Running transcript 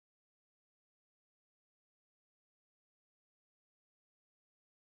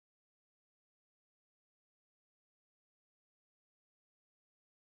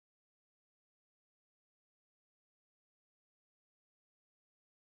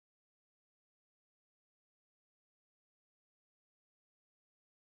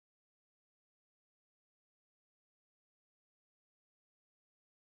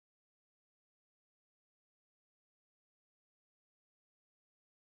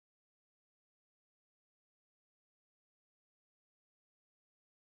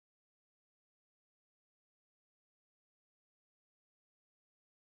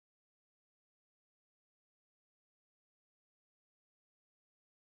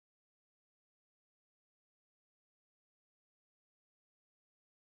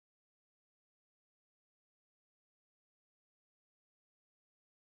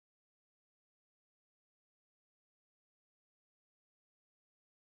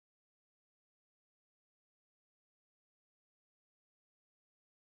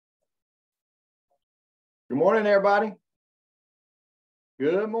Good morning, everybody.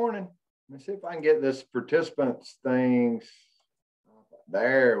 Good morning. Let's see if I can get this participants things.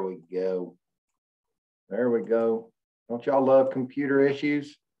 There we go. There we go. Don't y'all love computer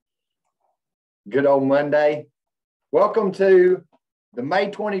issues? Good old Monday. Welcome to the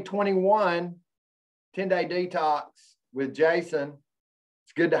May 2021 10-day detox with Jason.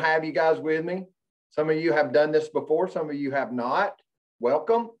 It's good to have you guys with me. Some of you have done this before. Some of you have not.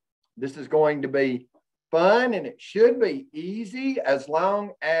 Welcome. This is going to be fun, and it should be easy as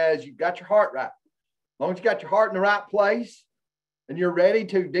long as you've got your heart right. As long as you got your heart in the right place and you're ready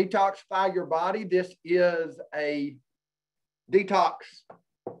to detoxify your body. This is a detox,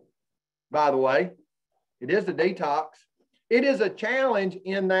 by the way. It is a detox. It is a challenge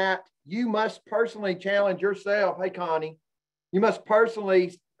in that you must personally challenge yourself. Hey, Connie, you must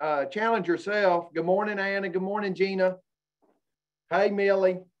personally challenge yourself. Good morning, Anna. Good morning, Gina. Hey,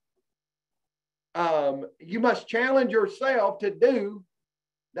 Millie. You must challenge yourself to do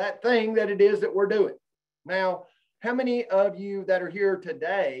that thing that it is that we're doing. Now, how many of you that are here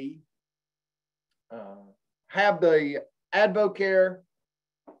today have the AdvoCare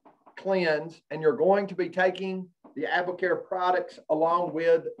cleanse, and you're going to be taking the AdvoCare products along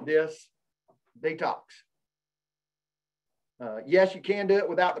with this detox? Yes, you can do it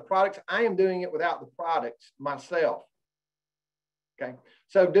without the products. I am doing it without the products myself. Okay,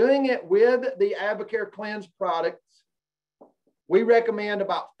 so doing it with the AdvoCare Cleanse products, we recommend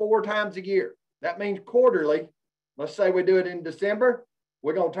about 4 times a year. That means quarterly. Let's say we do it in December.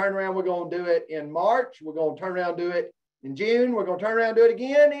 We're going to turn around. We're going to do it in March. We're going to turn around and do it in June. We're going to turn around and do it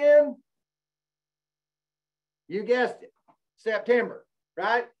again in, you guessed it, September,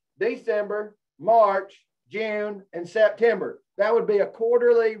 right? December, March, June, and September. That would be a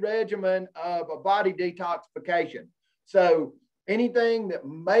quarterly regimen of a body detoxification. So anything that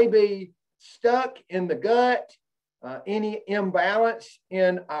may be stuck in the gut, any imbalance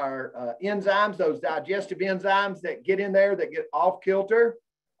in our enzymes, those digestive enzymes that get in there, that get off kilter,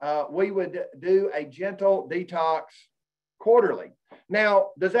 we would do a gentle detox quarterly.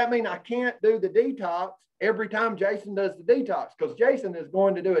 Now, does that mean I can't do the detox every time Jason does the detox? Because Jason is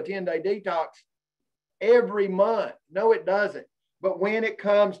going to do a 10-day detox every month. No, it doesn't. But when it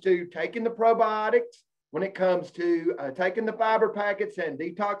comes to taking the probiotics, when it comes to taking the fiber packets and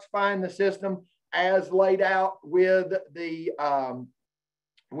detoxifying the system as laid out with the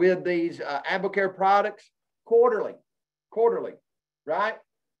with these AdvoCare products, quarterly, right?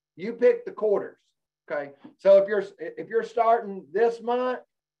 You pick the quarters. Okay, so if you're starting this month,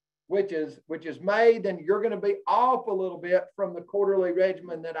 which is May, then you're going to be off a little bit from the quarterly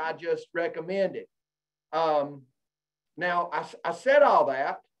regimen that I just recommended. Now I said all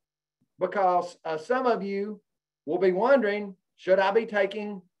that because some of you will be wondering, should I be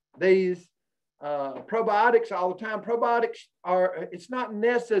taking these probiotics all the time? Probiotics it's not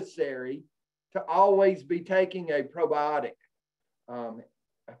necessary to always be taking a probiotic.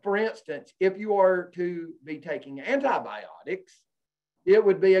 For instance, if you are to be taking antibiotics, it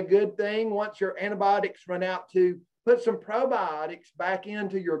would be a good thing once your antibiotics run out to put some probiotics back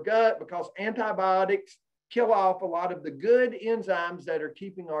into your gut, because antibiotics kill off a lot of the good enzymes that are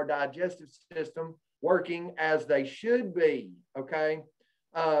keeping our digestive system working as they should be, okay?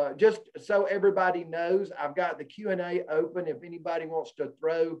 Just so everybody knows, I've got the Q&A open. If anybody wants to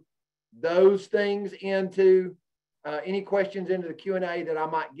throw those things into, any questions into the Q&A that I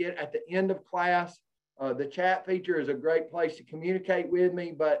might get at the end of class, the chat feature is a great place to communicate with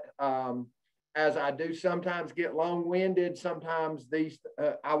me, but as I do sometimes get long-winded, sometimes these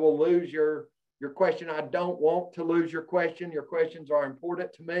I will lose your question. I don't want to lose your question. Your questions are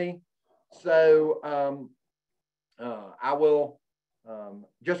important to me. So I will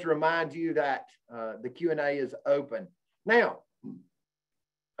just remind you that the Q&A is open. Now,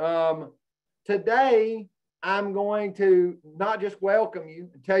 today I'm going to not just welcome you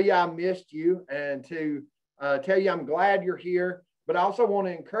and tell you I missed you, and to tell you I'm glad you're here, but I also want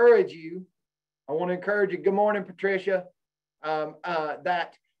to encourage you. I want to encourage you. Good morning, Patricia.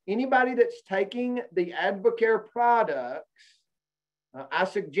 That anybody that's taking the AdvoCare products, I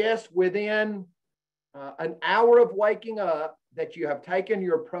suggest within an hour of waking up that you have taken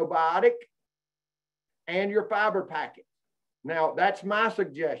your probiotic and your fiber packet. Now, that's my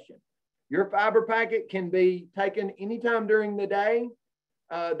suggestion. Your fiber packet can be taken anytime during the day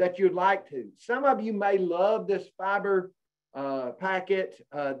that you'd like to. Some of you may love this fiber packet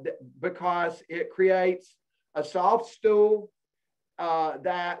because it creates a soft stool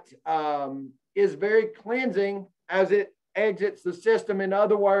that is very cleansing as it exits the system. In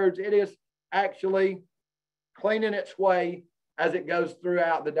other words, it is actually cleaning its way as it goes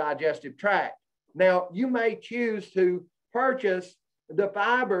throughout the digestive tract. Now, you may choose to purchase the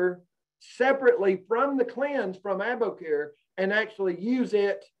fiber separately from the cleanse from AboCare and actually use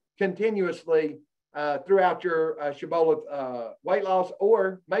it continuously throughout your Shibboleth weight loss,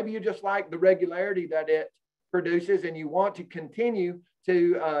 or maybe you just like the regularity that it produces and you want to continue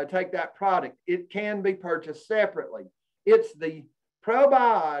to take that product. It can be purchased separately. It's the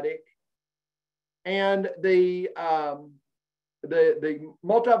probiotic and the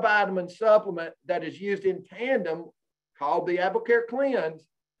multivitamin supplement that is used in tandem called the AboCare Cleanse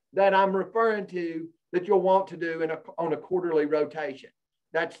that I'm referring to, that you'll want to do on a quarterly rotation.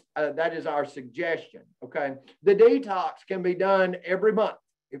 That is our suggestion, okay? The detox can be done every month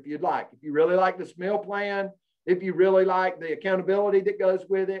if you'd like. If you really like this meal plan, if you really like the accountability that goes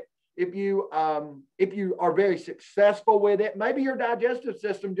with it, if you are very successful with it, maybe your digestive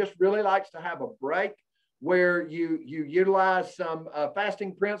system just really likes to have a break where you utilize some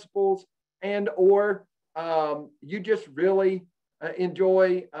fasting principles, and or you just really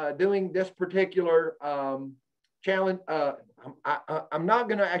enjoy doing this particular challenge. I'm not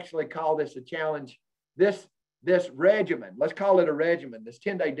going to actually call this a challenge. This regimen, let's call it a regimen, this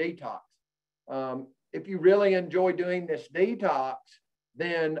 10-day detox. If you really enjoy doing this detox,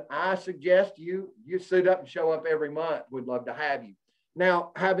 then I suggest you suit up and show up every month. We'd love to have you.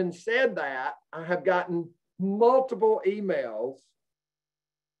 Now, having said that, I have gotten multiple emails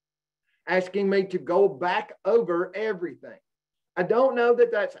asking me to go back over everything. I don't know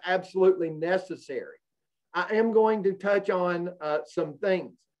that that's absolutely necessary. I am going to touch on some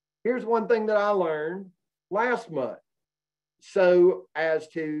things. Here's one thing that I learned last month, so as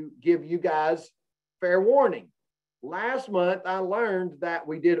to give you guys fair warning. Last month, I learned that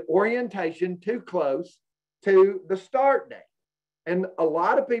we did orientation too close to the start date. And a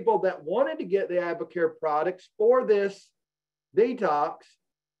lot of people that wanted to get the AboCare products for this detox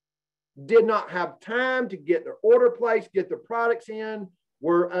did not have time to get their order placed, get their products in,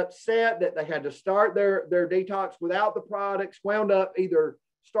 were upset that they had to start their detox without the products, wound up either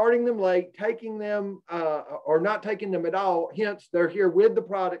starting them late, taking them, or not taking them at all. Hence, they're here with the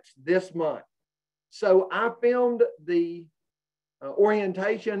products this month. So I filmed the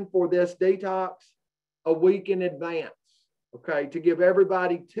orientation for this detox a week in advance, okay, to give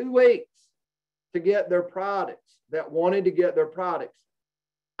everybody 2 weeks to get their products that wanted to get their products.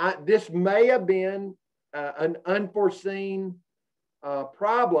 This may have been an unforeseen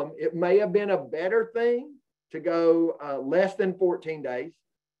problem. It may have been a better thing to go less than 14 days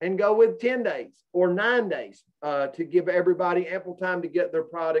and go with 10 days or 9 days to give everybody ample time to get their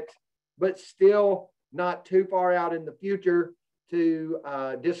products, but still not too far out in the future to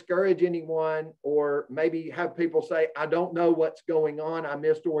discourage anyone, or maybe have people say, I don't know what's going on. I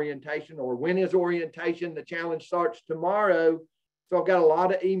missed orientation, or when is orientation? The challenge starts tomorrow. So I've got a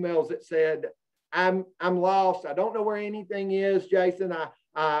lot of emails that said, I'm lost. I don't know where anything is, Jason. I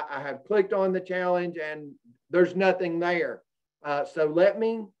have clicked on the challenge and there's nothing there. So let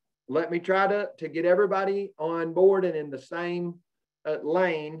me try to get everybody on board and in the same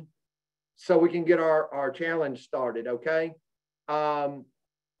lane so we can get our challenge started. Okay.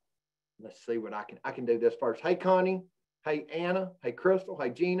 Let's see what I can do this first. Hey, Connie. Hey, Anna. Hey, Crystal. Hey,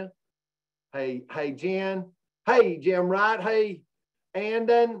 Gina. Hey, Jen. Hey, Jim Wright. Hey,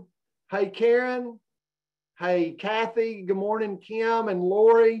 Andon. Hey, Karen. Hey, Kathy. Good morning, Kim and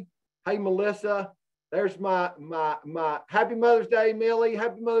Lori. Hey, Melissa. There's my Happy Mother's Day, Millie.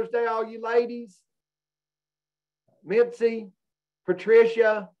 Happy Mother's Day, all you ladies. Mitzi,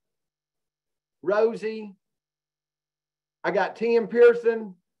 Patricia, Rosie. I got Tim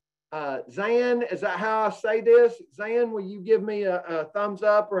Pearson. Zan, is that how I say this? Zan, will you give me a thumbs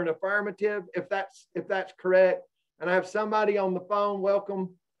up or an affirmative if that's correct? And I have somebody on the phone.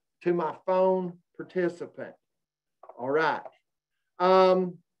 Welcome to my phone participant. All right.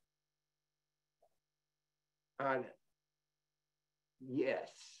 Yes.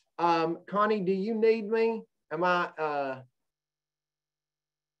 Connie, do you need me? Am I,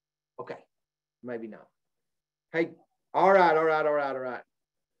 okay, maybe not. Hey, all right.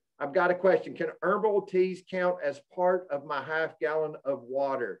 I've got a question. Can herbal teas count as part of my half gallon of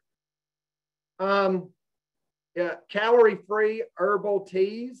water? Yeah, calorie-free herbal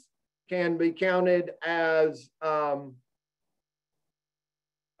teas can be counted as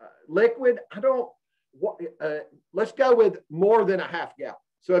liquid. Let's go with more than a half gallon.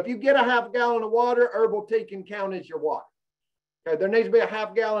 So if you get a half gallon of water, herbal tea can count as your water. Okay, there needs to be a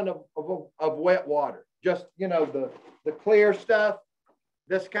half gallon of wet water. Just, the clear stuff.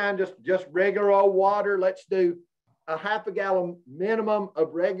 This kind, just regular old water. Let's do a half a gallon minimum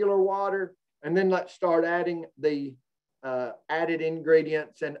of regular water, and then let's start adding the added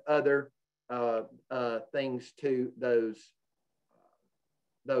ingredients and other things to those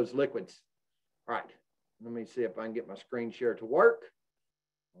liquids. All right, let me see if I can get my screen share to work.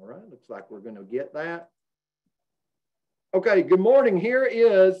 All right, looks like we're going to get that. Okay, good morning. Here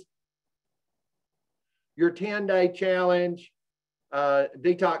is your 10-day challenge,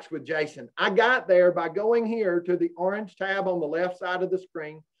 Detox with Jason. I got there by going here to the orange tab on the left side of the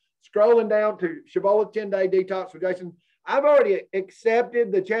screen, scrolling down to Shibboleth 10-day Detox with Jason. I've already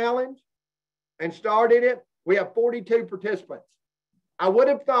accepted the challenge and started it. We have 42 participants. I would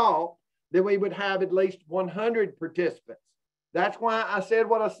have thought that we would have at least 100 participants. That's why I said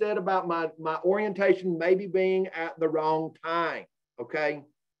what I said about my orientation maybe being at the wrong time, okay?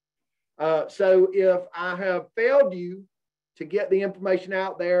 So if I have failed you to get the information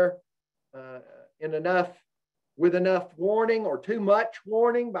out there with enough warning or too much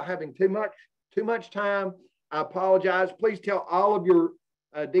warning by having too much time, I apologize. Please tell all of your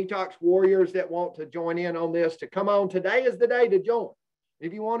detox warriors that want to join in on this to come on. Today is the day to join.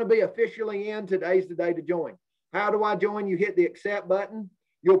 If you want to be officially in, today's the day to join. How do I join? You hit the accept button.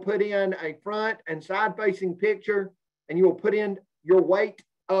 You'll put in a front and side facing picture, and you will put in your weight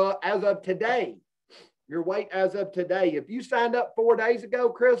as of today. Your weight as of today. If you signed up 4 days ago,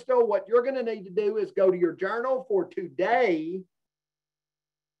 Crystal, what you're going to need to do is go to your journal for today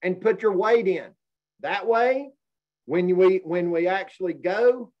and put your weight in. That way, when we actually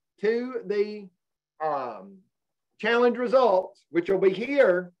go to the challenge results, which will be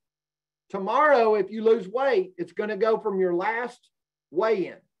here tomorrow, if you lose weight, it's going to go from your last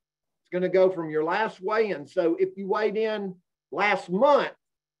weigh-in. It's going to go from your last weigh-in. So if you weighed in last month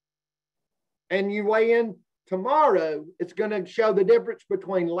and you weigh in tomorrow, it's going to show the difference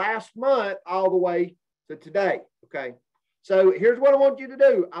between last month all the way to today. Okay. So here's what I want you to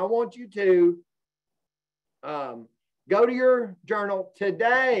do. I want you to go to your journal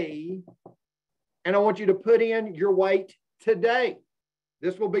today, and I want you to put in your weight today.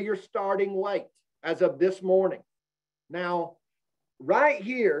 This will be your starting weight as of this morning. Now, right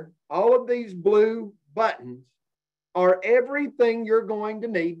here, all of these blue buttons are everything you're going to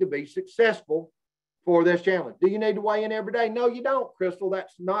need to be successful for this challenge. Do you need to weigh in every day? No, you don't, Crystal.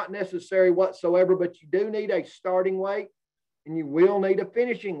 That's not necessary whatsoever, but you do need a starting weight, and you will need a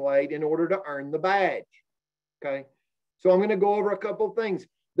finishing weight in order to earn the badge. Okay, so I'm going to go over a couple of things.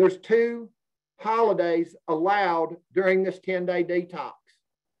 There's 2 holidays allowed during this 10-day detox.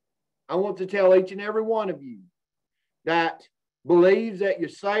 I want to tell each and every one of you that believes that you're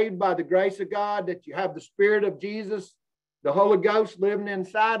saved by the grace of God, that you have the Spirit of Jesus, the Holy Ghost living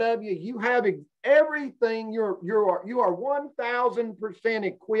inside of you. You have everything. You are 1,000%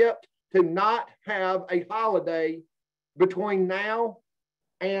 equipped to not have a holiday between now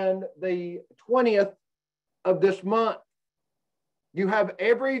and the 20th of this month. You have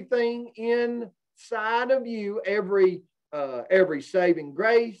everything inside of you, every saving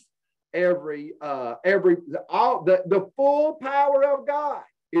grace, the full power of God,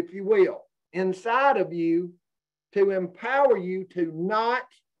 if you will, inside of you to empower you to not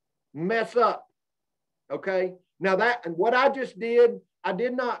mess up. Okay. Now what I just did, I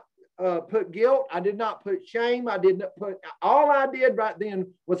did not put guilt. I did not put shame. All I did right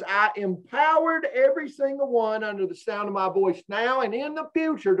then was I empowered every single one under the sound of my voice now and in the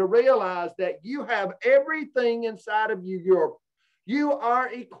future to realize that you have everything inside of you. You are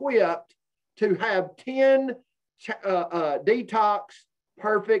equipped to have 10 detox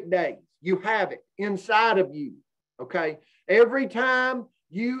perfect days. You have it inside of you. Okay. Every time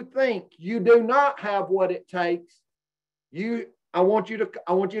you think you do not have what it takes, I want you to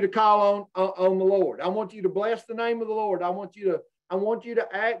call on the Lord. I want you to bless the name of the Lord. I want you to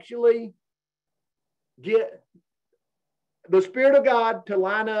actually get the Spirit of God to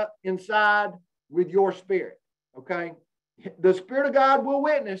line up inside with your spirit. Okay. The Spirit of God will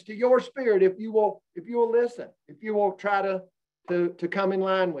witness to your spirit if you will listen, if you will try to come in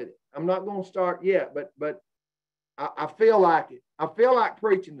line with it. I'm not going to start yet, but I feel like it. I feel like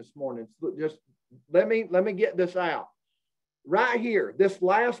preaching this morning. Just let me get this out. Right here, this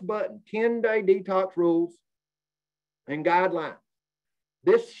last button, 10-day detox rules and guidelines.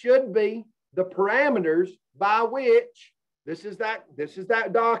 This should be the parameters by which, this is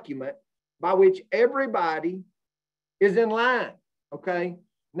that document by which everybody is in line. Okay.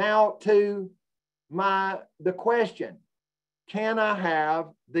 Now to the question, can I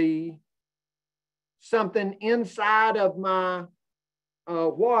have something inside of my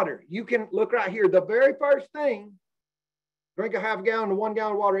water? You can look right here. The very first thing, drink a half gallon to 1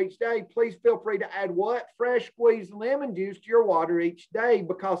 gallon of water each day. Please feel free to add what? Fresh squeezed lemon juice to your water each day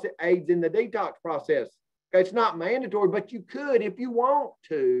because it aids in the detox process. Okay, it's not mandatory, but you could, if you want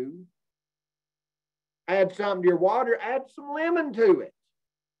to, add something to your water, add some lemon to it.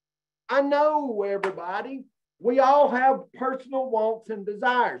 I know, everybody, we all have personal wants and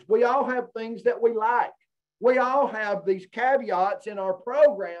desires. We all have things that we like. We all have these caveats in our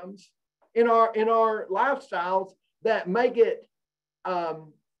programs, in our lifestyles that make it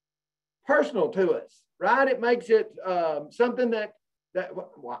personal to us, right? It makes it something that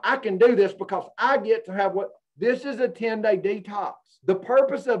well, I can do this because I get to have what this is a 10-day detox. The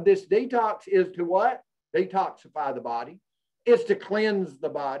purpose of this detox is to what? Detoxify the body. It's to cleanse the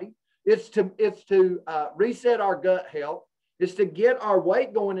body. It's to reset our gut health. It's to get our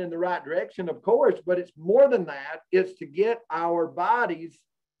weight going in the right direction, of course, but it's more than that. It's to get our bodies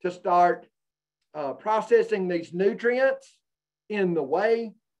to start processing these nutrients in the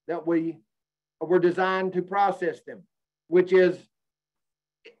way that we were designed to process them, which is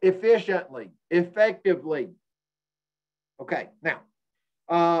efficiently, effectively. Okay, now,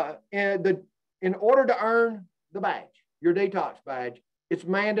 in order to earn the badge, your detox badge, it's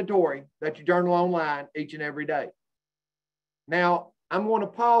mandatory that you journal online each and every day. Now, I'm going to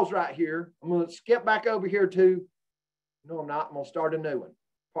pause right here. I'm going to skip back over here to, no, I'm not. I'm going to start a new one.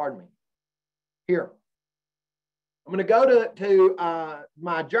 Pardon me. Here. I'm going to go to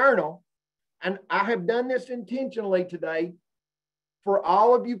my journal, and I have done this intentionally today for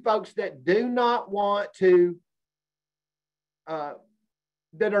all of you folks that do not want to,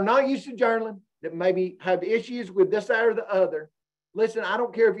 that are not used to journaling, that maybe have issues with this, that, or the other. Listen, I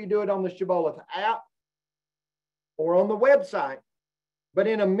don't care if you do it on the Shibboleth app or on the website, but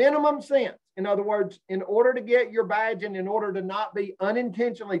in a minimum sense, in other words, in order to get your badge and in order to not be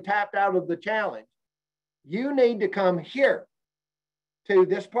unintentionally tapped out of the challenge, you need to come here to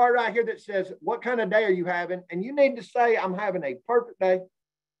this part right here that says, what kind of day are you having? And you need to say, I'm having a perfect day,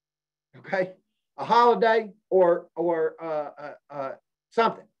 okay? A holiday or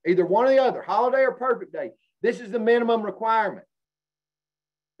something, either one or the other, holiday or perfect day. This is the minimum requirement.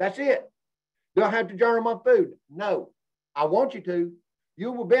 That's it. Do I have to journal my food? No, I want you to.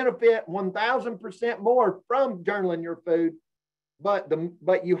 You will benefit 1,000% more from journaling your food, but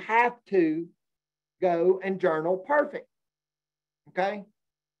you have to go and journal perfect. Okay,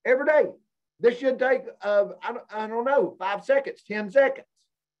 every day. This should take I don't know, 5 seconds, 10 seconds,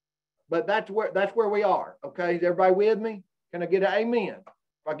 but that's where we are. Okay, is everybody with me? Can I get an amen?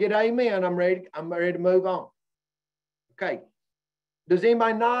 If I get an amen, I'm ready to move on. Okay. Does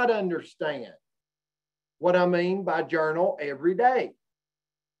anybody not understand what I mean by journal every day?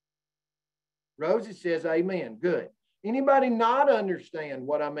 Rosie says amen. Good. Anybody not understand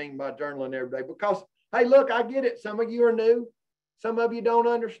what I mean by journaling every day? Because, hey, look, I get it. Some of you are new. Some of you don't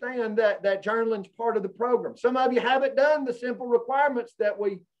understand that journaling is part of the program. Some of you haven't done the simple requirements that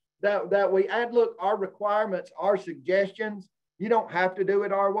we add. Look, our requirements, our suggestions, you don't have to do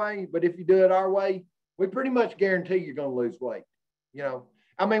it our way, but if you do it our way, we pretty much guarantee you're going to lose weight. You know,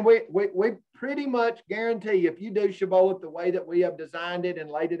 I mean, we pretty much guarantee if you do Shibboleth the way that we have designed it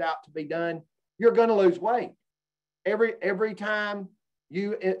and laid it out to be done, you're going to lose weight. Every time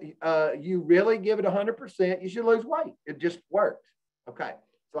you really give it 100%, you should lose weight. It just works. Okay,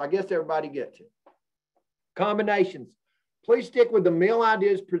 so I guess everybody gets it. Combinations. Please stick with the meal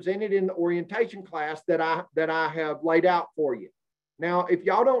ideas presented in the orientation class that I have laid out for you. Now, if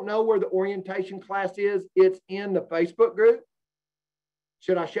y'all don't know where the orientation class is, it's in the Facebook group.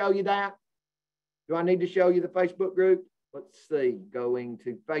 Should I show you that? Do I need to show you the Facebook group? Let's see. Going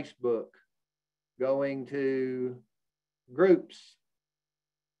to Facebook. Going to groups.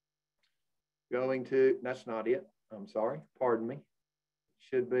 Going to, that's not it. I'm sorry. Pardon me.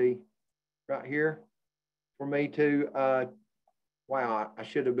 Should be right here for me to, wow, I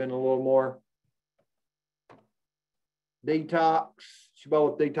should have been a little more detox,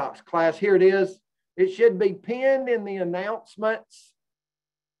 Shibboleth detox class. Here it is. It should be pinned in the announcements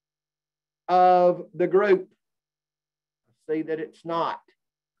of the group. I see that it's not.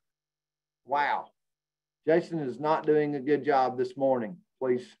 Wow. Jason is not doing a good job this morning.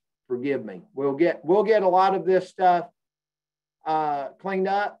 Please forgive me. We'll get a lot of this stuff cleaned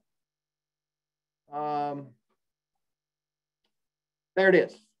up. There it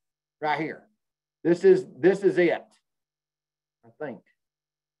is, right here. This is it. I think.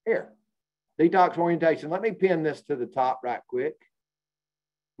 Here, detox orientation. Let me pin this to the top right quick.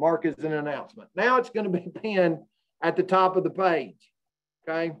 Mark is an announcement. Now it's going to be pinned at the top of the page.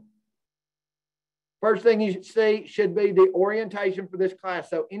 Okay. First thing you see should be the orientation for this class.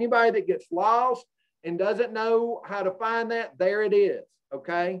 So anybody that gets lost and doesn't know how to find that, there it is.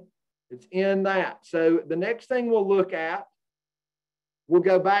 Okay. It's in that. So the next thing we'll look at, we'll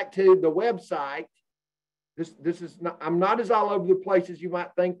go back to the website. This is not, I'm not as all over the place as you might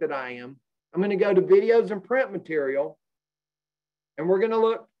think that I am. I'm going to go to videos and print material, and we're going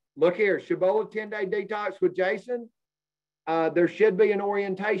to look here, Cibola 10-day detox with Jason. There should be an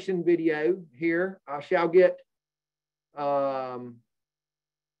orientation video here. I shall get, there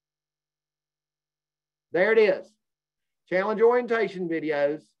it is. Challenge orientation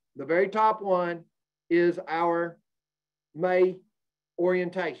videos. The very top one is our May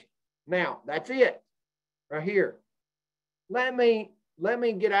orientation. Now, that's it right here. Let me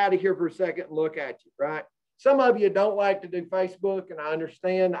get out of here for a second and look at you, right? Some of you don't like to do Facebook, and I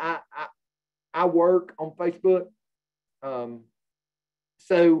understand. I work on Facebook.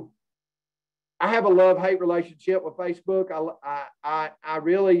 So I have a love-hate relationship with Facebook. I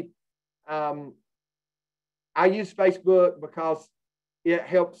really, I use Facebook because it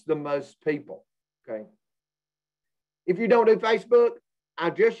helps the most people, okay? If you don't do Facebook, I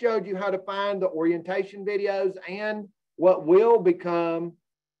just showed you how to find the orientation videos and what will become,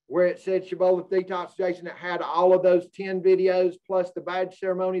 where it said Cibola Detox Jason, it had all of those 10 videos plus the badge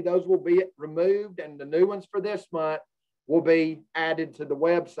ceremony. Those will be removed, and the new ones for this month will be added to the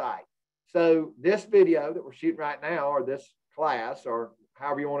website. So this video that we're shooting right now, or this class, or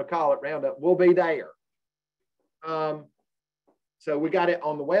however you want to call it, roundup, will be there. So we got it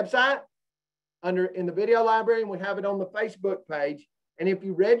on the website, in the video library, and we have it on the Facebook page. And if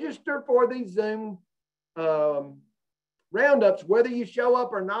you register for these Zoom roundups, whether you show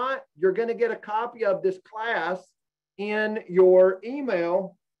up or not, you're going to get a copy of this class in your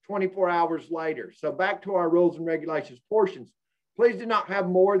email 24 hours later. So back to our rules and regulations portions. Please do not have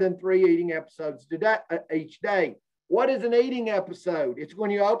more than 3 eating episodes each day. What is an eating episode? It's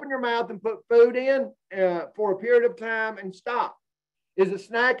when you open your mouth and put food in for a period of time and stop. Is a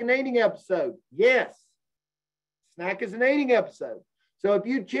snack an eating episode? Yes. Snack is an eating episode. So if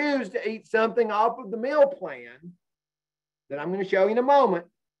you choose to eat something off of the meal plan that I'm going to show you in a moment,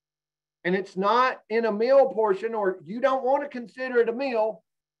 and it's not in a meal portion, or you don't want to consider it a meal,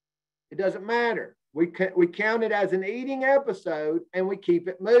 it doesn't matter. We count it as an eating episode, and we keep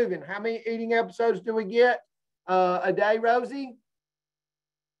it moving. How many eating episodes do we get a day, Rosie?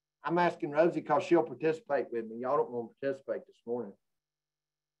 I'm asking Rosie because she'll participate with me. Y'all don't want to participate this morning.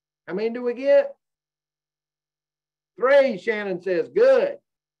 How many do we get? 3, Shannon says. Good.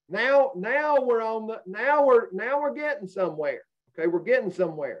 Now we're on the, now we're getting somewhere. Okay, we're getting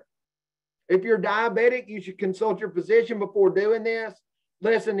somewhere. If you're diabetic, you should consult your physician before doing this.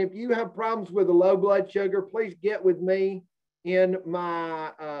 Listen, if you have problems with a low blood sugar, please get with me in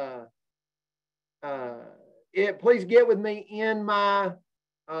my please get with me in my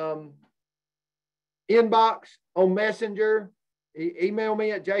inbox on Messenger. Email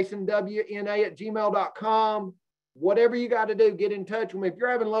me at jasonwna@gmail.com. Whatever you got to do, get in touch with me. If you're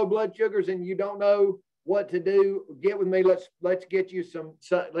having low blood sugars and you don't know what to do, get with me. Let's get you some.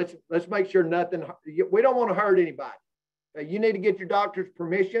 Let's make sure nothing. We don't want to hurt anybody. You need to get your doctor's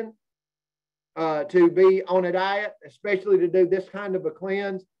permission to be on a diet, especially to do this kind of a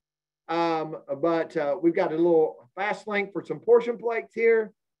cleanse. But we've got a little fast link for some portion plates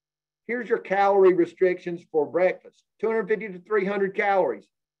here. Here's your calorie restrictions for breakfast: 250 to 300 calories.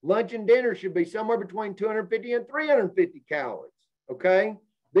 Lunch and dinner should be somewhere between 250 and 350 calories. Okay,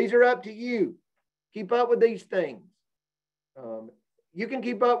 these are up to you. Keep up with these things. You can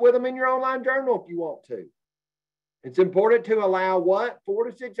keep up with them in your online journal if you want to. It's important to allow what?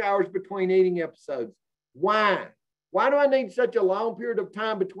 4 to 6 hours between eating episodes. Why? Why do I need such a long period of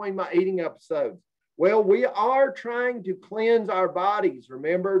time between my eating episodes? Well, we are trying to cleanse our bodies.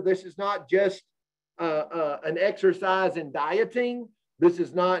 Remember, this is not just an exercise in dieting. This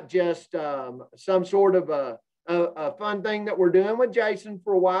is not just some sort of a fun thing that we're doing with Jason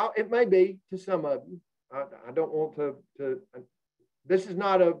for a while. It may be to some of you. I don't want to this is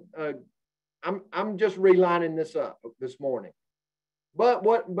not I'm just relining this up this morning. But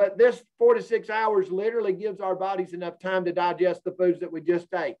this 4 to 6 hours literally gives our bodies enough time to digest the foods that we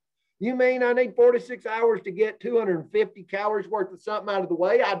just ate. You mean I need 4 to 6 hours to get 250 calories worth of something out of the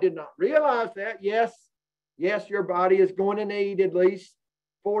way? I did not realize that. Yes, your body is going to need at least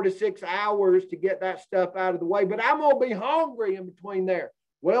 4 to 6 hours to get that stuff out of the way, but I'm going to be hungry in between there.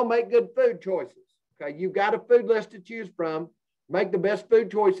 Well, make good food choices. Okay, you've got a food list to choose from. Make the best food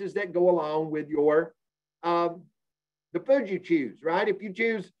choices that go along with your the food you choose, right? If you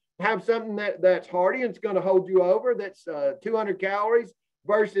choose to have something that's hearty and it's going to hold you over, that's 200 calories,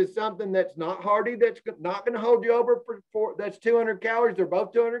 versus something that's not hearty, that's not going to hold you over for that's 200 calories. They're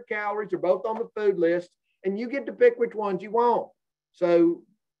both 200 calories. They're both on the food list, and you get to pick which ones you want. So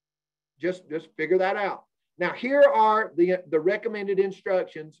just figure that out. Now, here are the recommended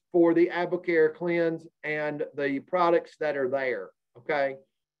instructions for the AdvoCare cleanse and the products that are there, okay?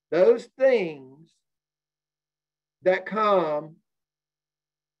 those things that come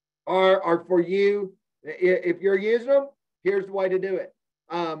are for you. If you're using them, here's the way to do it.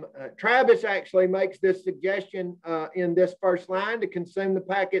 Travis actually makes this suggestion in this first line to consume the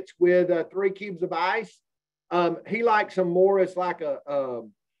packets with 3 cubes of ice. He likes them more as like a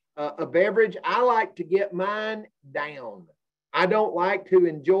beverage. I like to get mine down. I don't like to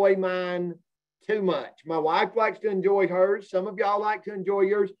enjoy mine too much. My wife likes to enjoy hers. Some of y'all like to enjoy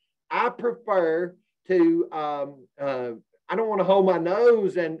yours. I prefer to, I don't want to hold my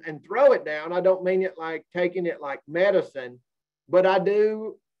nose and throw it down. I don't mean it like taking it like medicine, but I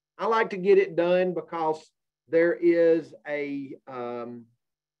like to get it done because there is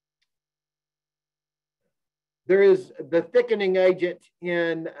the thickening agent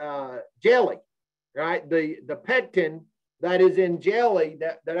in jelly, right? The pectin that is in jelly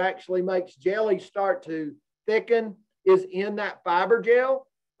that actually makes jelly start to thicken is in that fiber gel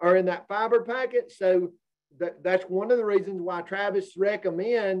or in that fiber packet. So that's one of the reasons why Travis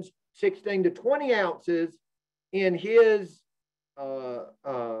recommends 16 to 20 ounces in his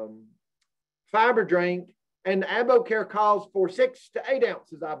fiber drink, and AboCare calls for 6 to 8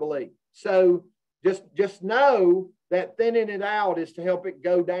 ounces, I believe. So just know that thinning it out is to help it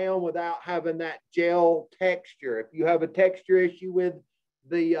go down without having that gel texture. If you have a texture issue with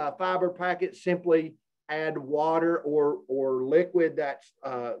the fiber packet, simply add water or liquid that's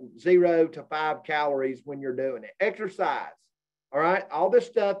 0 to 5 calories when you're doing it. Exercise. All right. All this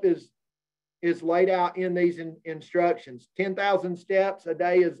stuff is laid out in these instructions. 10,000 steps a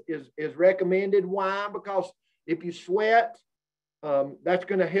day is recommended. Why? Because if you sweat, that's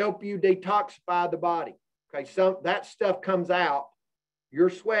going to help you detoxify the body. Okay, that stuff comes out, your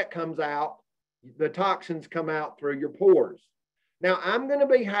sweat comes out, the toxins come out through your pores. Now, I'm going to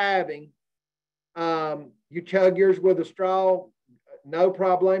be having, you chug yours with a straw, no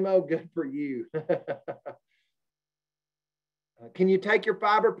problemo, good for you. Can you take your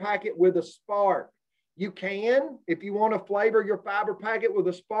fiber packet with a spark? You can. If you want to flavor your fiber packet with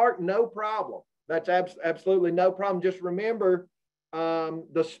a spark, no problem. That's absolutely no problem. Just remember,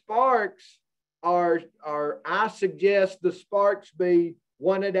 the sparks I suggest the sparks be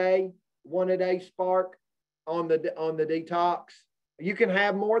one a day spark on the DETOX. You can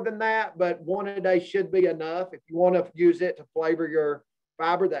have more than that, but one a day should be enough. If you want to use it to flavor your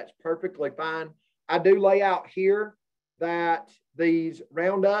fiber, that's perfectly fine. I do lay out here that these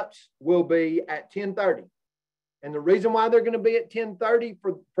roundups will be at 10:30. And the reason why they're going to be at 10:30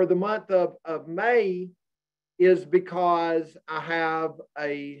 for the month of May is because I have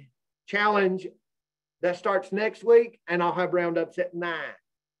a challenge that starts next week, and I'll have roundups at 9.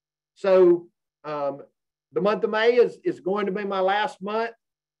 So the month of May is going to be my last month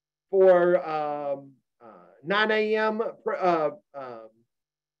for 9 a.m.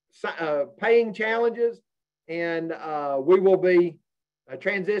 Paying challenges, and we will be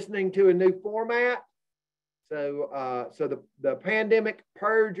transitioning to a new format. So the pandemic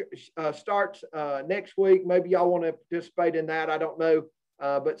purge starts next week. Maybe y'all want to participate in that. I don't know,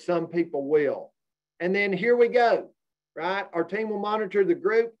 but some people will. And then here we go, right? Our team will monitor the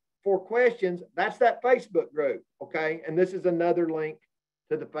group for questions. That's that Facebook group, okay? And this is another link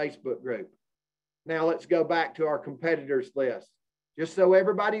to the Facebook group. Now let's go back to our competitors list, just so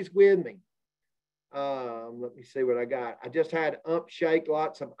everybody's with me. Let me see what I got. I just had Shake,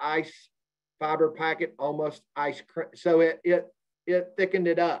 lots of ice fiber packet, almost ice cream. So it thickened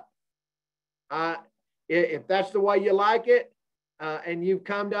it up. If that's the way you like it, and you've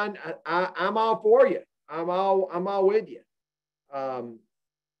come down, I'm all for you. I'm all with you. I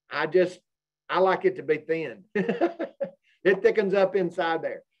like it to be thin. It thickens up inside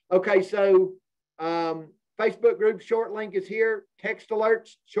there. Okay, so Facebook group short link is here. Text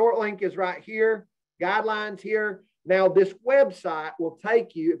alerts short link is right here. Guidelines here. Now this website will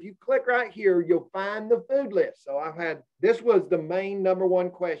take you, if you click right here, you'll find the food list. So this was the main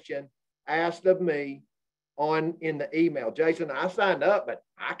 #1 question asked of me in the email. Jason, I signed up, but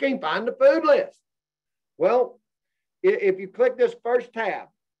I can't find the food list. Well, if you click this first tab,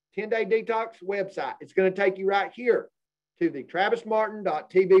 10-Day Detox website, it's going to take you right here to the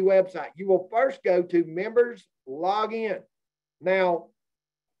travismartin.tv website. You will first go to members login. Now,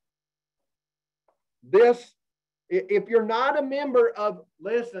 if you're not a member of,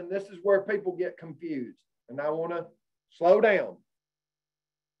 listen, this is where people get confused, and I want to slow down.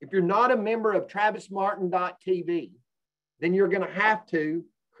 If you're not a member of travismartin.tv, then you're going to have to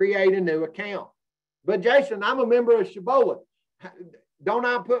create a new account. But Jason, I'm a member of Shibboleth. Don't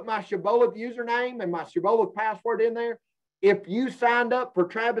I put my Shibboleth username and my Shibboleth password in there? If you signed up for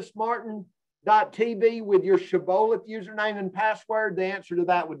Travis Martin TravisMartin.tv with your Shibboleth username and password? The answer to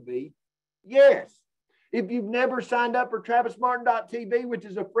that would be yes. If you've never signed up for TravisMartin.tv, which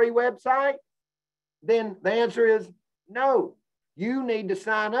is a free website, then the answer is no. You need to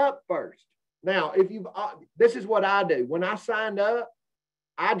sign up first. Now, if you've, this is what I do. When I signed up,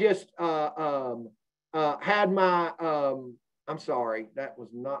 I just had my, I'm sorry, that was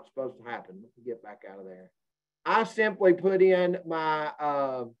not supposed to happen. Let me get back out of there. I simply put in my,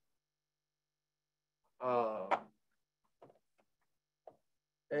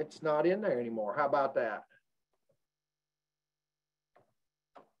 it's not in there anymore. How about that?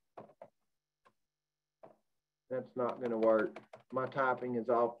 That's not going to work. My typing is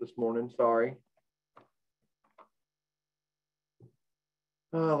off this morning. Sorry.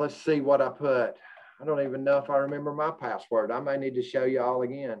 Oh, let's see what I put. I don't even know if I remember my password. I may need to show you all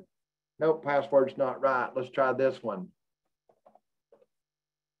again. Nope, password's not right. Let's try this one.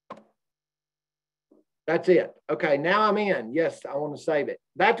 That's it. Okay, now I'm in. Yes, I want to save it.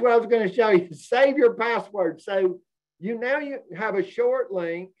 That's what I was going to show you. Save your password. So you have a short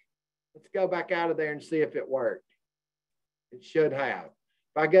link. Let's go back out of there and see if it worked. It should have.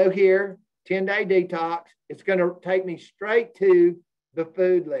 If I go here, 10-day detox, it's going to take me straight to the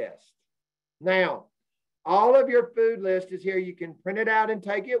food list. Now, all of your food list is here. You can print it out and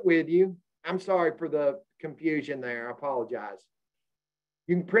take it with you. I'm sorry for the confusion there. I apologize.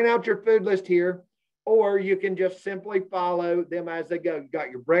 You can print out your food list here, or you can just simply follow them as they go. You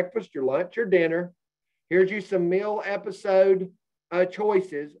got your breakfast, your lunch, your dinner. Here's you some meal episode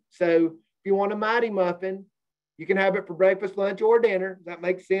choices. So if you want a Mighty Muffin, you can have it for breakfast, lunch, or dinner. That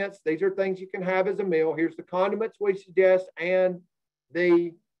makes sense. These are things you can have as a meal. Here's the condiments we suggest and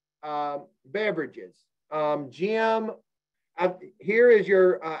the beverages. Jim, here is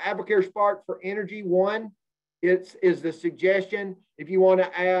your Avocare Spark for Energy 1. It is the suggestion. If you want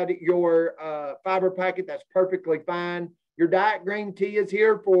to add your fiber packet, that's perfectly fine. Your diet green tea is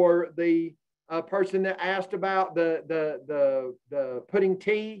here for the person that asked about the putting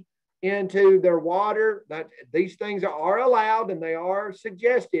tea into their water. That these things are allowed and they are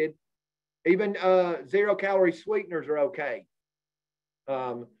suggested. Even 0-calorie sweeteners are okay.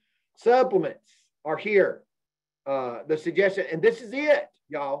 Supplements are here. The suggestion, and this is it,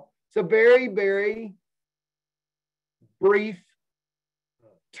 y'all. It's a very, very brief,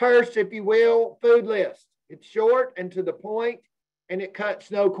 terse, if you will, food list. It's short and to the point, and it cuts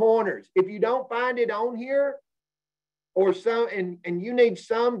no corners. If you don't find it on here, or some, and you need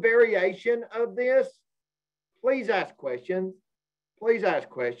some variation of this, please ask questions. Please ask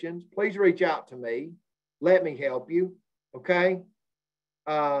questions. Please reach out to me. Let me help you. Okay.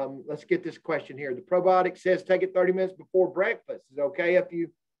 Let's get this question here. The probiotic says take it 30 minutes before breakfast. Is it okay if you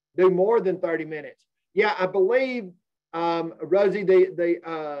do more than 30 minutes? Yeah, I believe, Rosie,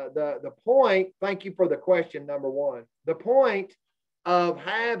 the point, thank you for the question, number one. The point of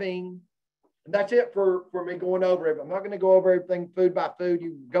having, that's it for me going over it. I'm not going to go over everything food by food.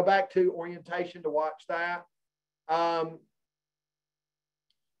 You go back to orientation to watch that.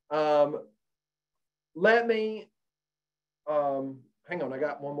 Let me, hang on, I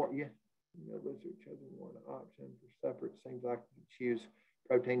got one more. Yeah. Chosen one option for separate. Seems like you choose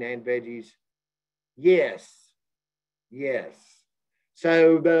protein and veggies. Yes. Yes.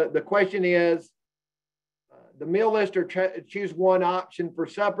 So the question is, the meal list or choose one option for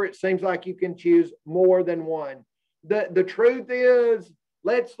supper. It seems like you can choose more than one. The truth is,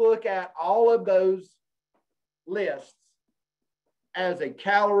 let's look at all of those lists as a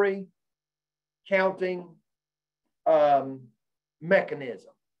calorie counting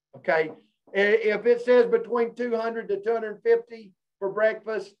mechanism. Okay. If it says between 200 to 250 for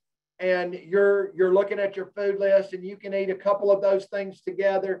breakfast, and you're looking at your food list and you can eat a couple of those things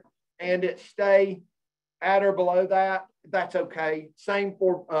together and it stay at or below that, that's okay. Same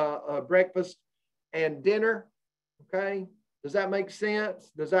for breakfast and dinner. Okay. Does that make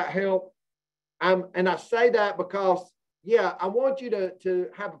sense? Does that help? And I say that because, yeah, I want you to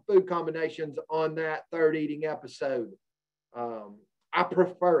have food combinations on that third eating episode. I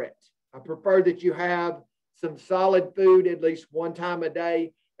prefer it. I prefer that you have some solid food at least one time a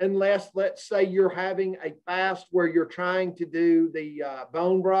day, unless, let's say, you're having a fast where you're trying to do the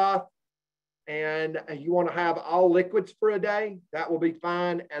bone broth and you want to have all liquids for a day. That will be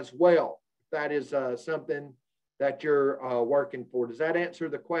fine as well. If that is something that you're working for. Does that answer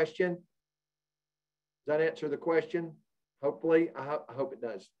the question? Does that answer the question? Hopefully, I hope it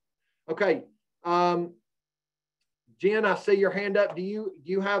does. Okay. Jen, I see your hand up. Do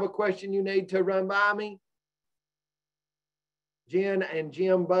you have a question you need to run by me? Jen and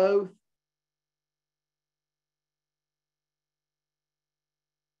Jim both.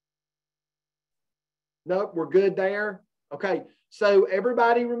 Nope, we're good there. Okay, so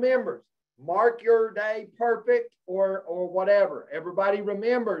everybody remembers, mark your day perfect or whatever. Everybody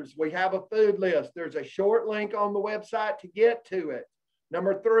remembers we have a food list. There's a short link on the website to get to it.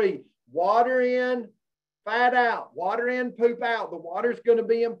 Number 3, water in, fat out. Water in, poop out. The water's going to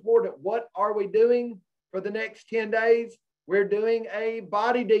be important. What are we doing for the next 10 days? We're doing a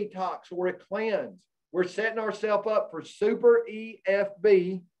body detox or a cleanse. We're setting ourselves up for super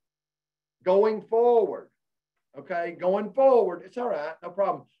EFB going forward. Okay, going forward, it's all right, no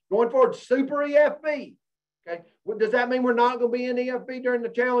problem. Going forward, super EFB. Okay, well, does that mean we're not going to be in EFB during the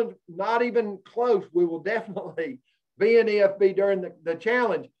challenge? Not even close. We will definitely be in EFB during the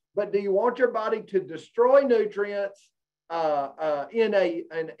challenge. But do you want your body to destroy nutrients in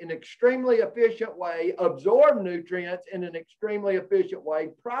an extremely efficient way, absorb nutrients in an extremely efficient way,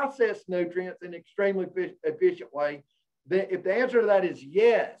 process nutrients in an extremely efficient way? Then, if the answer to that is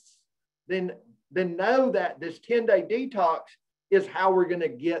yes, then know that this 10-day detox is how we're going to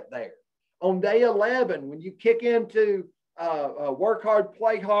get there. On day 11, when you kick into work hard,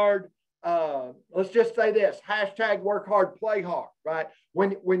 play hard, let's just say this, hashtag work hard, play hard, right?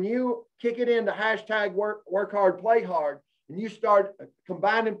 When you kick it into hashtag work hard, play hard, and you start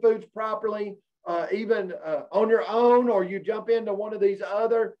combining foods properly, even on your own, or you jump into one of these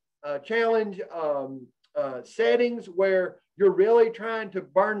other challenge settings where you're really trying to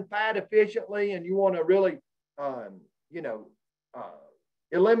burn fat efficiently and you want to really,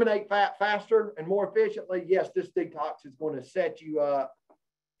 eliminate fat faster and more efficiently, yes, this detox is going to set you up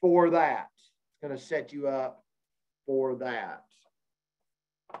for that. It's going to set you up for that.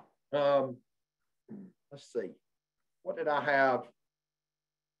 Let's see. What did I have?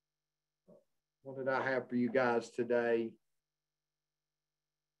 What did I have for you guys today?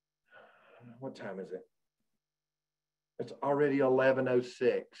 What time is it? It's already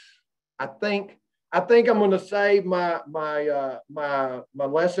 11:06. I think I'm going to save my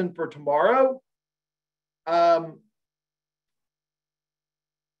lesson for tomorrow.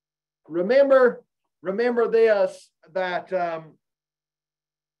 Remember this, that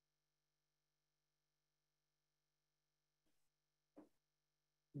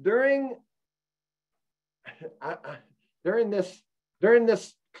during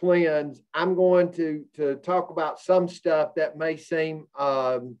this cleanse, I'm going to talk about some stuff that may seem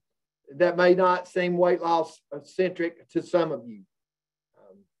that may not seem weight loss centric to some of you.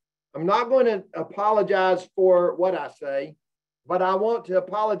 I'm not going to apologize for what I say, but I want to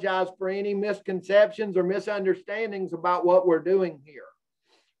apologize for any misconceptions or misunderstandings about what we're doing here.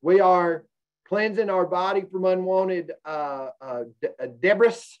 We are cleansing our body from unwanted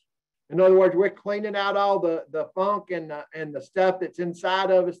debris. In other words, we're cleaning out all the funk and the stuff that's inside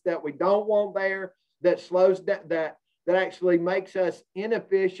of us that we don't want there, that slows that actually makes us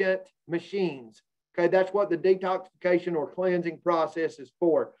inefficient machines. Okay, that's what the detoxification or cleansing process is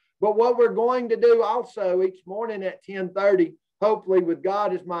for. But what we're going to do also each morning at 10:30, hopefully with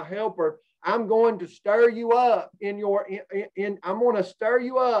God as my helper, I'm going to stir you up I'm going to stir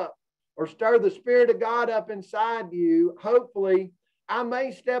you up, or stir the Spirit of God up inside you. Hopefully, I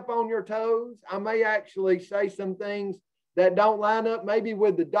may step on your toes. I may actually say some things that don't line up maybe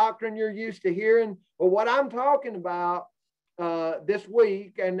with the doctrine you're used to hearing. But what I'm talking about this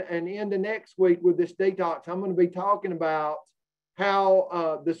week and into next week with this detox, I'm going to be talking about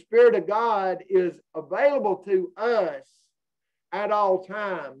how the Spirit of God is available to us at all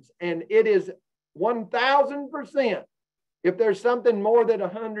times. And it is 1,000%. If there's something more than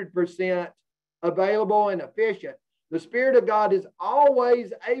 100% available and efficient, the Spirit of God is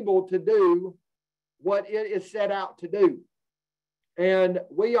always able to do what it is set out to do. And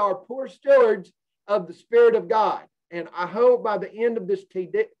we are poor stewards of the Spirit of God. And I hope by the end of this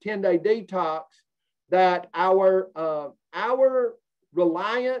 10-day detox that our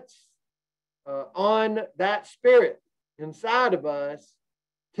reliance on that Spirit inside of us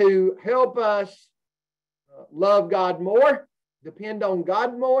to help us love God more, depend on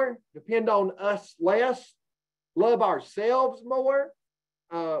God more, depend on us less, love ourselves more,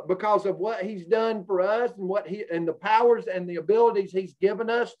 because of what He's done for us and the powers and the abilities He's given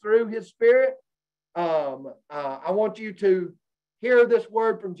us through His Spirit. I want you to hear this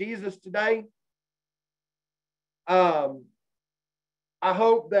word from Jesus today. I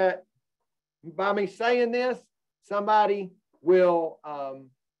hope that by me saying this, somebody will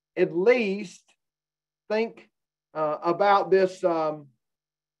at least think about this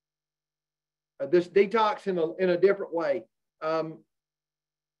this detox in a different way.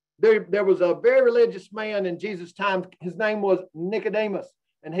 There was a very religious man in Jesus' time. His name was Nicodemus,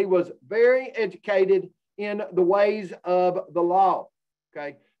 and he was very educated in the ways of the law.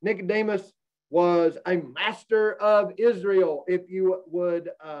 Okay, Nicodemus was a master of Israel. If you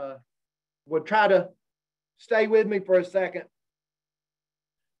would try to stay with me for a second.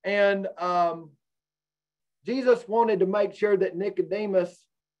 And Jesus wanted to make sure that Nicodemus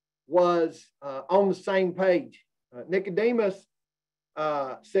was on the same page. Nicodemus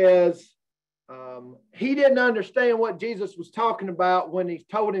says he didn't understand what Jesus was talking about when he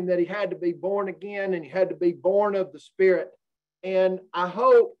told him that he had to be born again and he had to be born of the Spirit. And I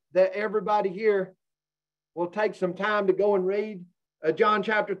hope that everybody here will take some time to go and read John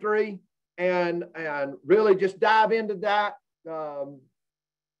chapter 3 and really just dive into that.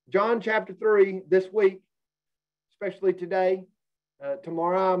 John chapter 3 this week, especially today.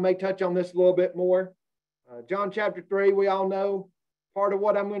 Tomorrow I may touch on this a little bit more. John chapter 3, we all know part of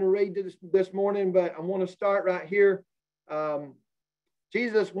what I'm going to read this morning, but I want to start right here.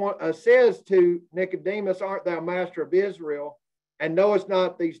 Jesus says to Nicodemus, "Art thou master of Israel, and knowest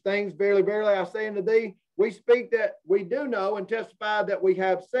not these things? Verily, verily, I say unto thee, we speak that we do know and testify that we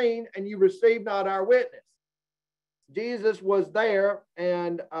have seen, and you receive not our witness." Jesus was there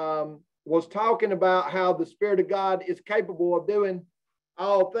and was talking about how the Spirit of God is capable of doing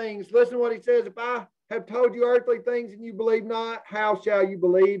all things. Listen to what he says. "If I have told you earthly things and you believe not, how shall you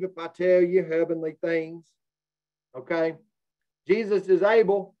believe if I tell you heavenly things?" Okay. Jesus is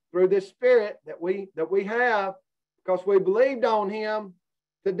able, through this Spirit that we have, because we believed on him,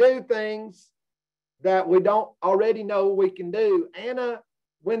 to do things that we don't already know we can do. Anna,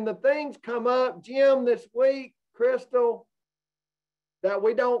 when the things come up, Jim, this week, Crystal, that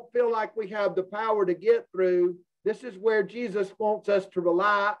we don't feel like we have the power to get through, this is where Jesus wants us to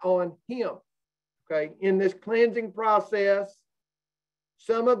rely on him. Okay, in this cleansing process,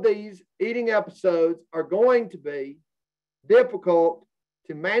 some of these eating episodes are going to be difficult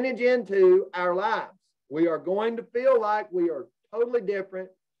to manage into our lives. We are going to feel like we are totally different.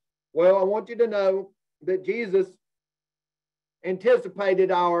 Well, I want you to know that Jesus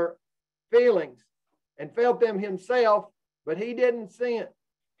anticipated our feelings and felt them himself, but he didn't sin.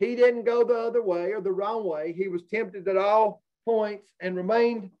 He didn't go the other way or the wrong way. He was tempted at all points and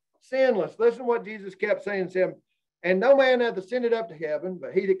remained sinless. Listen to what Jesus kept saying to him. "And no man hath ascended up to heaven,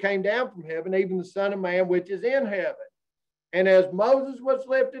 but he that came down from heaven, even the Son of Man, which is in heaven. And as Moses was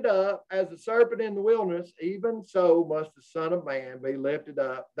lifted up as a serpent in the wilderness, even so must the Son of Man be lifted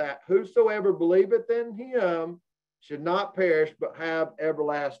up, that whosoever believeth in him should not perish, but have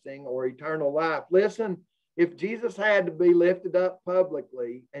everlasting or eternal life." Listen, if Jesus had to be lifted up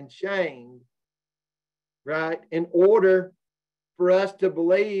publicly and shamed, right, in order for us to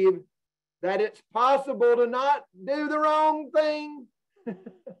believe that it's possible to not do the wrong thing,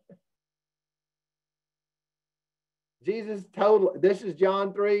 Jesus told, this is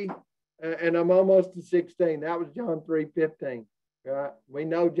John 3, and I'm almost to 16. That was John 3:15. Right? We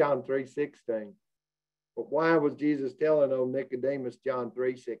know John 3:16. But why was Jesus telling old Nicodemus John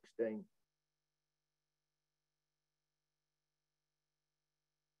 3:16?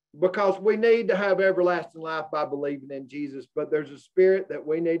 Because we need to have everlasting life by believing in Jesus, but there's a Spirit that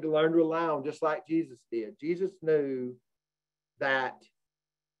we need to learn to rely on, just like Jesus did. Jesus knew that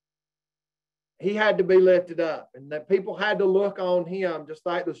he had to be lifted up, and that people had to look on him, just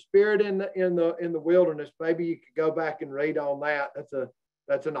like the Spirit in the wilderness. Maybe you could go back and read on that.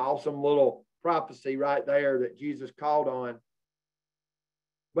 That's an awesome little prophecy right there that Jesus called on.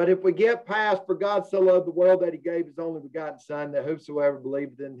 But if we get past, "For God so loved the world that he gave his only begotten Son, that whosoever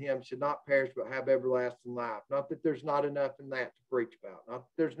believeth in him should not perish but have everlasting life." Not that there's not enough in that to preach about. Not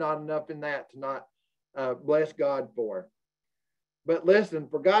that there's not enough in that to not bless God for. But listen,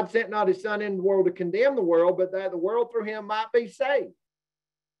 "For God sent not his Son into the world to condemn the world, but that the world through him might be saved."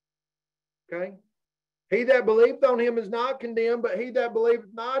 Okay? "He that believeth on him is not condemned, but he that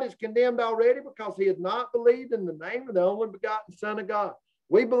believeth not is condemned already, because he has not believed in the name of the only begotten Son of God."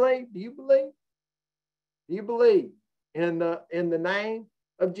 We believe. Do you believe? Do you believe in the name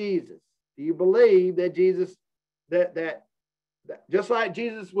of Jesus? Do you believe that Jesus, that just like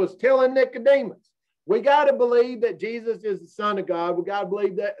Jesus was telling Nicodemus, we got to believe that Jesus is the Son of God. We got to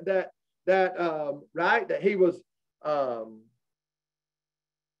believe that he was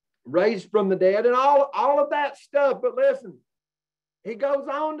raised from the dead and all of that stuff. But listen, he goes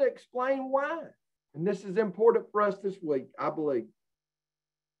on to explain why. And this is important for us this week, I believe.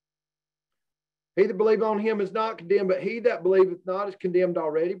 "He that believeth on him is not condemned, but he that believeth not is condemned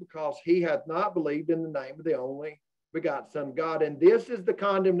already, because he hath not believed in the name of the only begotten Son of God. And this is the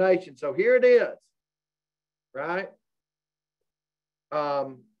condemnation." So here it is, right?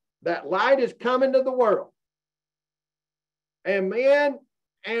 That light is coming to the world. And men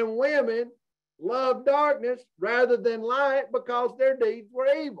and women love darkness rather than light, because their deeds were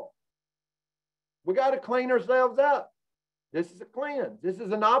evil. We got to clean ourselves up. This is a cleanse. This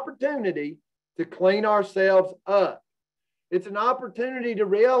is an opportunity to clean ourselves up. It's an opportunity to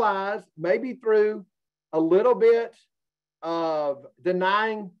realize, maybe through a little bit of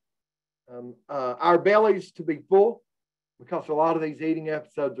denying our bellies to be full, because a lot of these eating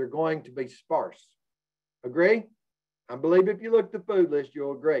episodes are going to be sparse. Agree? I believe if you look at the food list,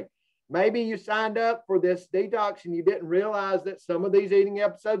 you'll agree. Maybe you signed up for this detox and you didn't realize that some of these eating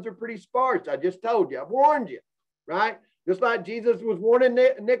episodes are pretty sparse. I just told you. I warned you, right? Just like Jesus was warning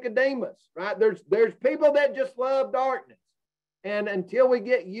Nicodemus, right? There's people that just love darkness. And until we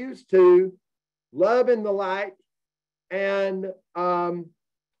get used to loving the light and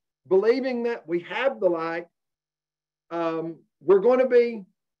believing that we have the light, we're going to be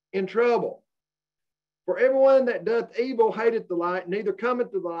in trouble. For everyone that doth evil hateth the light, neither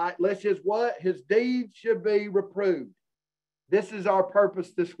cometh to the light, lest his what? His deeds should be reproved. This is our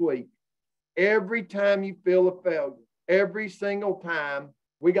purpose this week. Every time you feel a failure, every single time,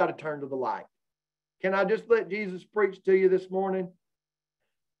 we got to turn to the light. Can I just let Jesus preach to you this morning?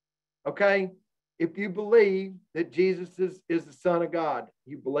 Okay? If you believe that Jesus is the Son of God,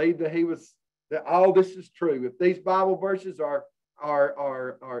 you believe that that all this is true. If these Bible verses are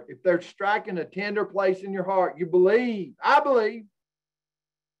if they're striking a tender place in your heart, you believe, I believe,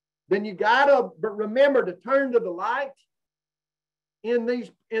 then you gotta remember to turn to the light in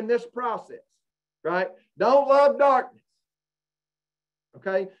this process, right? Don't love darkness.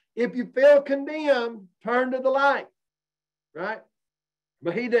 Okay? If you feel condemned, turn to the light, right?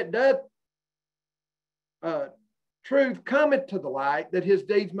 But he that doth truth cometh to the light, that his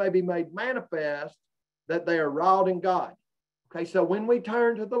deeds may be made manifest, that they are wrought in God. Okay, so when we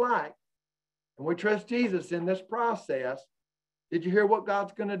turn to the light and we trust Jesus in this process, did you hear what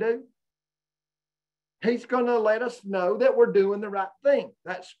God's going to do? He's going to let us know that we're doing the right thing.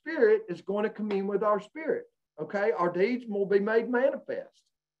 That spirit is going to commune with our spirit. Okay, our deeds will be made manifest.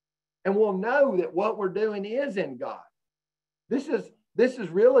 And we'll know that what we're doing is in God. This is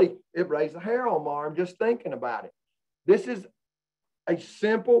really, it raised a hair on my arm just thinking about it. This is a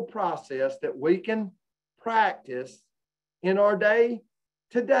simple process that we can practice in our day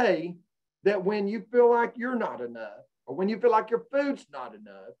today, that when you feel like you're not enough, or when you feel like your food's not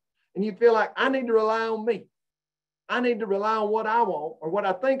enough, and you feel like I need to rely on me, I need to rely on what I want or what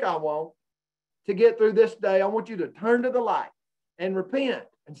I think I want to get through this day, I want you to turn to the light and repent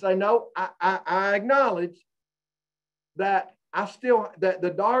and say, no, I acknowledge that that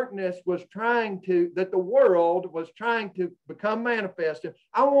the darkness was that the world was trying to become manifest.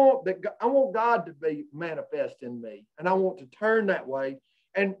 I want God to be manifest in me, and I want to turn that way.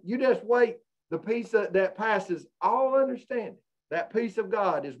 And you just wait. The peace that passes all understanding, that peace of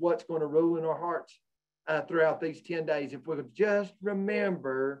God is what's going to rule in our hearts throughout these 10 days. If we could just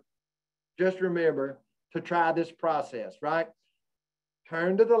remember to try this process, right?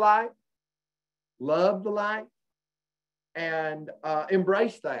 Turn to the light, love the light, and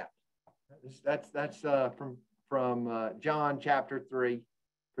embrace that. That's from John chapter 3,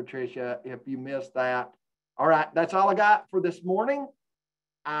 Patricia, if you missed that. All right, that's all I got for this morning.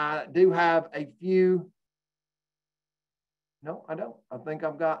 I do have a few. No, I don't. I think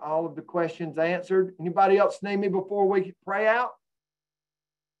I've got all of the questions answered. Anybody else need me before we pray out?